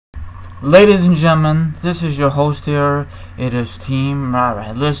Ladies and gentlemen, this is your host here. It is Team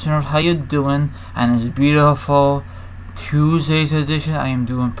Alright, listeners, how you doing? And this beautiful Tuesday's edition, I am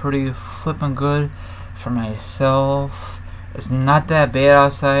doing pretty flippin' good for myself. It's not that bad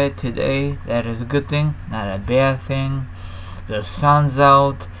outside today. That is a good thing, not a bad thing. The sun's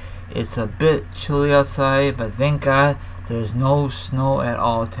out. It's a bit chilly outside, but thank God there's no snow at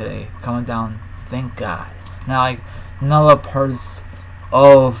all today coming down. Thank God. Now, like, in other parts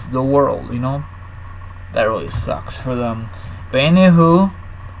of the world, that really sucks for them. But anywho,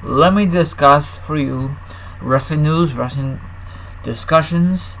 let me discuss for you wrestling news, wrestling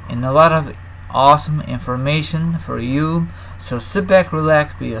discussions, and a lot of awesome information for you. So sit back,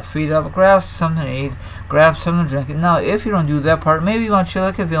 relax, be your feet up, grab something to eat, grab something to drink. And now, if you don't do that part, maybe you want to chill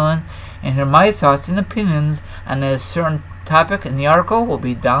like a villain and hear my thoughts and opinions on a certain topic, and the article will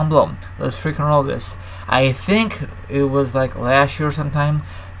be down below. Let's freaking roll this. I think it was like last year sometime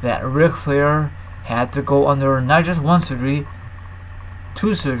that Ric Flair had to go under not just one surgery,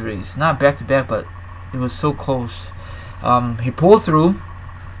 two surgeries, not back to back, but it was so close. He pulled through,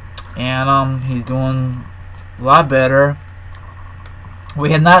 and he's doing a lot better.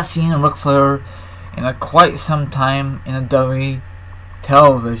 We had not seen Ric Flair in quite some time in a WWE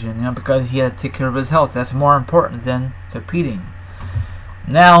television, because he had to take care of his health. That's more important than competing.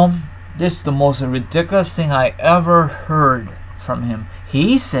 Now, this is the most ridiculous thing I ever heard from him.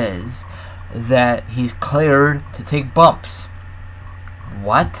 He says that he's cleared to take bumps.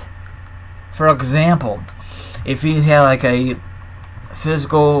 What? For example, if he had like a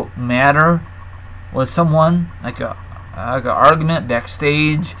physical matter with someone, like an argument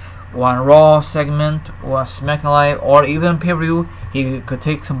backstage, or on a Raw segment, or a SmackDown Live, or even pay-per-view, he could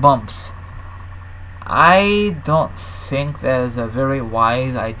take some bumps. I don't think that is a very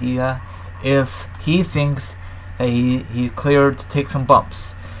wise idea if he thinks that he's cleared to take some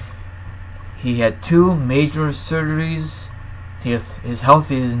bumps. He had two major surgeries. His health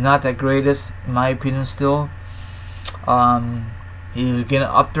is not the greatest, in my opinion, still. He's getting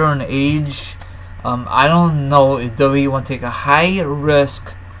up there in age. I don't know if WWE want to take a high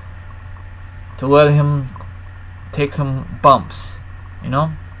risk to let him take some bumps.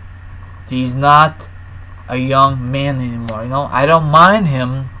 He's not a young man anymore. I don't mind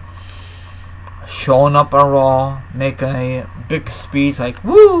him showing up on Raw, making a big speech like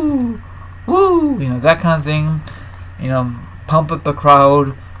woo, woo, that kind of thing. Pump up the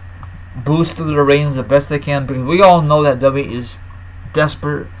crowd, boost the ratings the best they can, because we all know that WWE is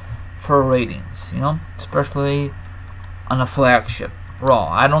desperate for ratings, especially on a flagship Raw.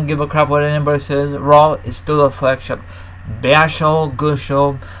 I don't give a crap what anybody says. Raw is still a flagship. Bad show, good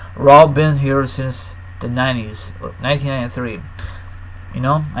show. Raw been here since the 90s, 1993.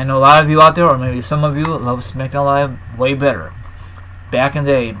 I know a lot of you out there, or maybe some of you, love SmackDown Live way better. Back in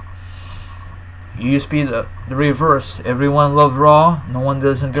the day, it used to be the reverse. Everyone loved Raw. No one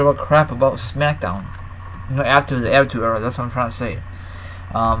doesn't give a crap about SmackDown. After the Attitude Era, that's what I'm trying to say.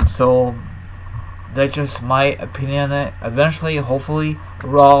 So that's just my opinion on it. Eventually, hopefully,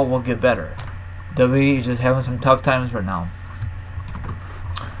 Raw will get better. WWE is just having some tough times right now.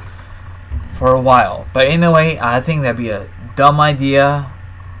 For a while. But anyway, I think that'd be a dumb idea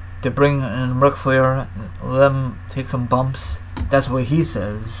to bring in Ric Flair, let him take some bumps. That's what he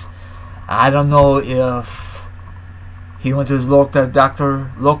says. I don't know if he went to his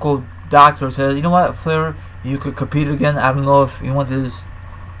local doctor says, you know what, Flair, you could compete again. I don't know if he went to his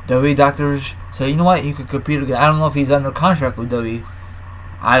WWE doctors, say, you know what, you could compete again. I don't know if he's under contract with WWE.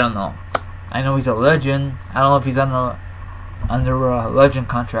 I don't know. I know he's a legend. I don't know if he's under a legend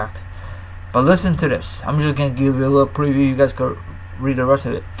contract. But listen to this. I'm just going to give you a little preview. You guys can read the rest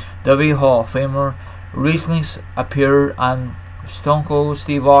of it. WWE Hall of Famer recently appeared on Stone Cold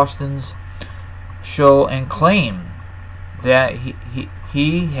Steve Austin's show and claimed that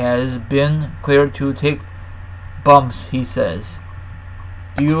he has been cleared to take bumps, he says.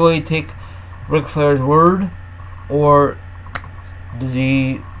 Do you really take Ric Flair's word, or does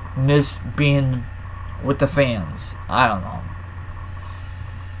he miss being with the fans? I don't know.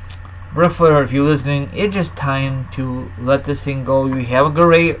 Ric Flair, if you're listening, it's just time to let this thing go. You have a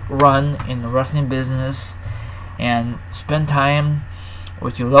great run in the wrestling business, and spend time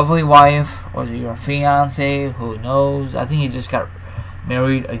with your lovely wife or your fiance. Who knows? I think he just got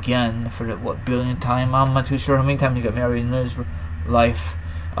married again for the billionth time. I'm not too sure how many times he got married in his life.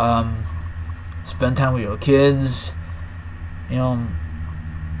 Spend time with your kids. I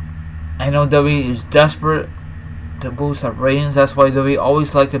know WWE is desperate to boost up ratings. That's why WWE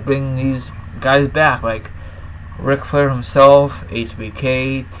always like to bring these guys back, like Ric Flair himself,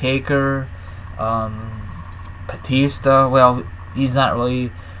 HBK, Taker, Batista. Well, he's not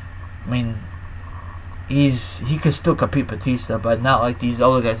really I mean, he could still compete Batista, but not like these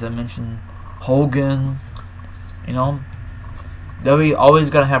other guys I mentioned, Hogan. You know, WWE always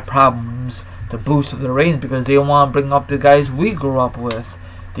gonna have problems to boost up the ratings because they want to bring up the guys we grew up with,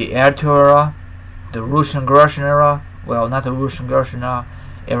 the Attitude Era, the Russian Aggression Era. Well, not the Russian Aggression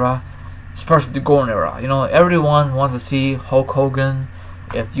era, especially the Golden Era. You know, everyone wants to see Hulk Hogan.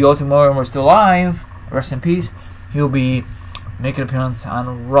 If the Ultimate Warrior was still alive, rest in peace, he'll be making an appearance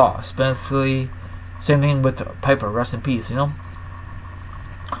on Raw. Especially, same thing with Piper, rest in peace, you know.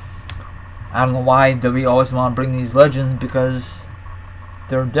 I don't know why we always want to bring these legends, because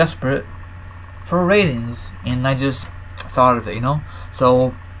they're desperate for ratings. And I just thought of it, you know.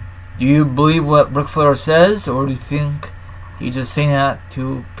 So, do you believe what Ric Flair says, or do you think he's just saying that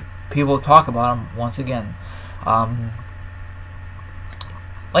to people talk about him once again?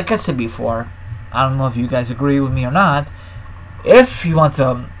 Like I said before, I don't know if you guys agree with me or not. If he wants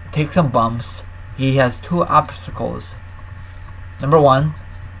to take some bumps, he has two obstacles. Number one,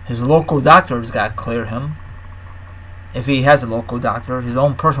 his local doctor's got to clear him. If he has a local doctor, his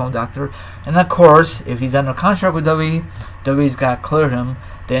own personal doctor. And of course, if he's under contract with WWE, WWE's got to clear him.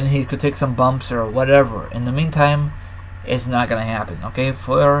 Then he could take some bumps or whatever. In the meantime, it's not going to happen. Okay,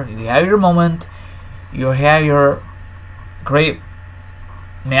 Flair, you have your moment. You have your great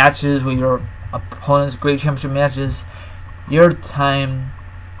matches with your opponents, great championship matches. Your time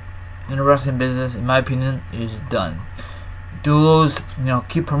in the wrestling business, in my opinion, is done. Do those, you know,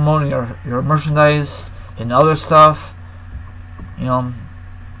 keep promoting your merchandise and other stuff. You know,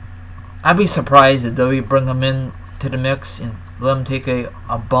 I'd be surprised if they bring him in to the mix and let him take a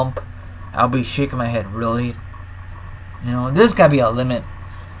bump. I'll be shaking my head, really. You know, there's gotta be a limit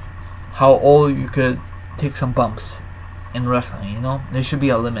how old you could take some bumps in wrestling, you know? There should be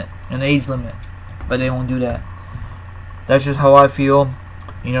a limit, an age limit, but they won't do that. That's just how I feel.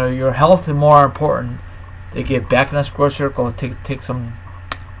 You know, your health is more important. They get back in a square circle, take some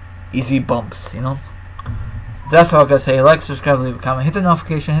easy bumps, you know? That's all I gotta say. Like, subscribe, leave a comment, hit the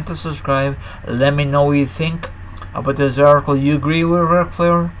notification, hit the subscribe. Let me know what you think about this article. You agree with Ric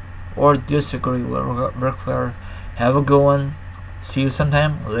Flair or disagree with Ric Flair? Have a good one. See you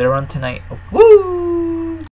sometime later on tonight. Woo!